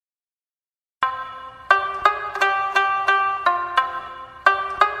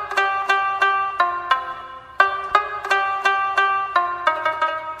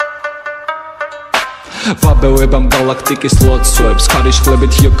ვაბევებამ galaktikis ლოცვებს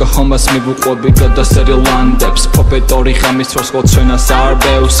ხარიშხლებით იოკოჰომას მივუყვები გადასერი ლანდებს ფოპეტორი ღამის დროს ხოცვენას არ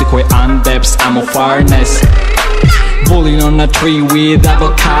ბევს იქვე ანდებს I'm a fireness Pulling on a tree with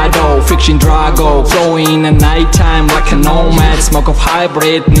avocado Fiction Drago Flowing at nighttime like a nomad Smoke of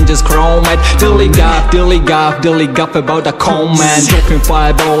hybrid, ninjas chromate Dilly gaff about a command Dropping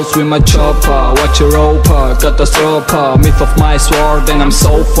fireballs with my chopper Watch your roper, catastrophe Myth of my sword and I'm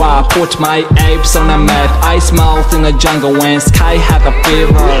so far Put my apes on a map Ice mouth in a jungle when sky had a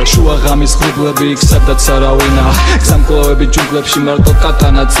fever შუა ღამის ღრუბლები იქ სადაც არავინა გზამკვლევები ჯუნგლებში მარტო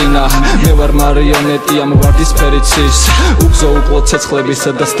კატანა წინა მე ვარ მარიონეტი ამ ვარდისფერი ცის უგზო უკლო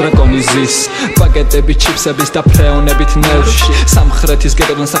ცეცხლებისა და დრაკონის ზის პაკეტები ჩიფსების და ფრეონებით ნელში სამხრეთის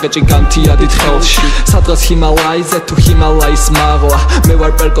გეტოდან საკეჭი განთიადით ხელში სადღაც ჰიმალაიზე თუ ჰიმალაის მაღლა მე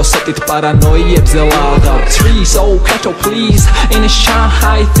ვარ პერკოსეტით პარანოიებზე ლაღა trees oh cattle please in a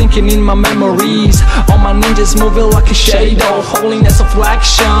Shanghai thinking in my memories all my ninjas moving like a shadow holiness of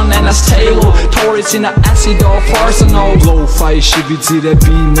action and a stable tourists in a acid of arsenal low-fi ში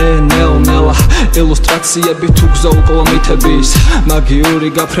ვიძირები მე ნელ-ნელა ილუსტრაციები თუ გზო კილომეტრების მაგიური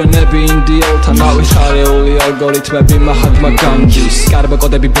გაფრენები ინდიელთან ავიხარეული ალგორითმები მაჰატმა განჯის კარბა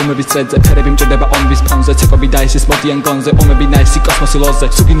კოდები ბუმების წრეზე ფერები მჭირდება ომების ფონზე ცეკვები დაისის მოდიან გონზე ომები ნაისი კოსმოსი ლოზე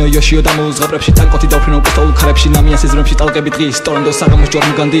სუგინო იოშიო დამოუზღაბრებში ტანკოთი დაუფრინო პისტოლურ ქარებში ნამიას იზრემში ტალკები დღის ტორნდოს საღამოს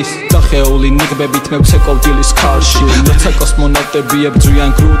ჯორმ განდის დახეული ნიღბებით მე ვცეკოვ დილის ქარში როცა კოსმონავტები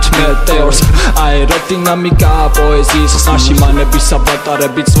ებძვიან გრუთ მეტეორს აეროდინამიკა პოეზიის ხსნარში მანების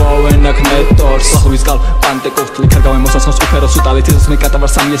საბატარები წვავენ აქ ნეტორს ლახვის გალ პანტეკოსტლი ქარგავენ მოსასხამს უფერო სუტალით ისმე კატავარ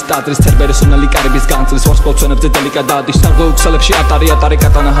სამიეს ტაძრის ცერბერის უნალი კარიბის განცლის ვარსკვლავთვენებზე დელიკადადის სარგოუქსელებში ატარი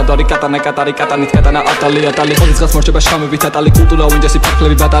კატანა ჰადარი კატანა კატარი კატანით კატანა ატალი ხოლის დღას მორჩება შხამებით ატალი კულტურა უინჯესი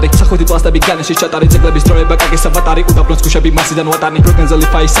ფარფლები ბატარი სახვითი პლასტები განეში ჩატარი ძეგლების დროება კაკის საბატარი უდაბნოს გუშები მასიდან ვატანი როკენზელი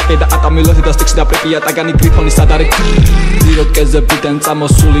ფაისაკე და ატამილოთი და სტიქსი და პრიპია ტაგანი გრიფონის ადარი დიროკეზებიდან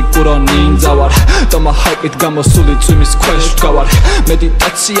წამოსული კურო ნინძა ვარ ტომაჰავკით გამოსული წვიმის ქვეშ ვდგავარ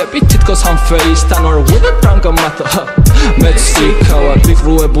მედიტაციები თითქოს ამ ფეისთან ვარ with a drunk matter მექსიკა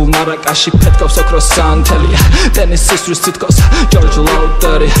ვიღრუებულ მარაკაში ფეთქავს ოქროს სანთელი ტენისის რის თითქოს ჯორჯ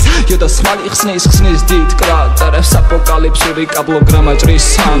ლოუტერი იოდა სმალი ხსნის დიდ კრატერებს აპოკალიფსური კაბლოგრამა ჭრის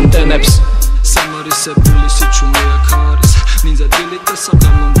ანტენებს სამარისებული სიჩუმე აქ არის ნინძა დილით და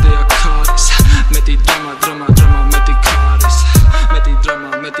სადამონდე აქ არის მეტი დრამა მეტი ქარის მეტი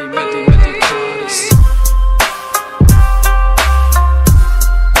დრამა მეტი